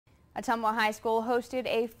Ottumwa High School hosted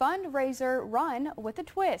a fundraiser run with a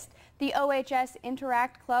twist. The OHS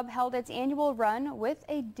Interact Club held its annual run with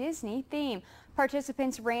a Disney theme.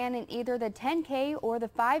 Participants ran in either the 10K or the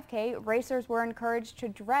 5K. Racers were encouraged to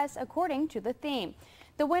dress according to the theme.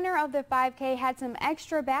 The winner of the 5K had some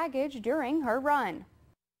extra baggage during her run.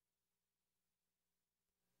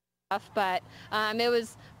 But it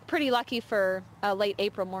was pretty lucky for a late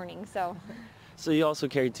April morning. So you also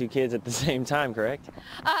carried two kids at the same time, correct?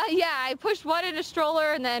 Yeah, I pushed one in a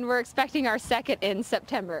stroller, and then we're expecting our second in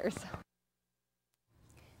September.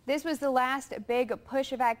 This was the last big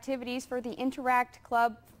push of activities for the Interact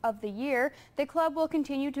Club of the year. The club will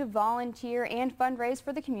continue to volunteer and fundraise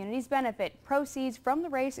for the community's benefit. Proceeds from the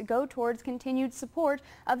race go towards continued support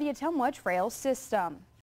of the Ottumwa Trail system.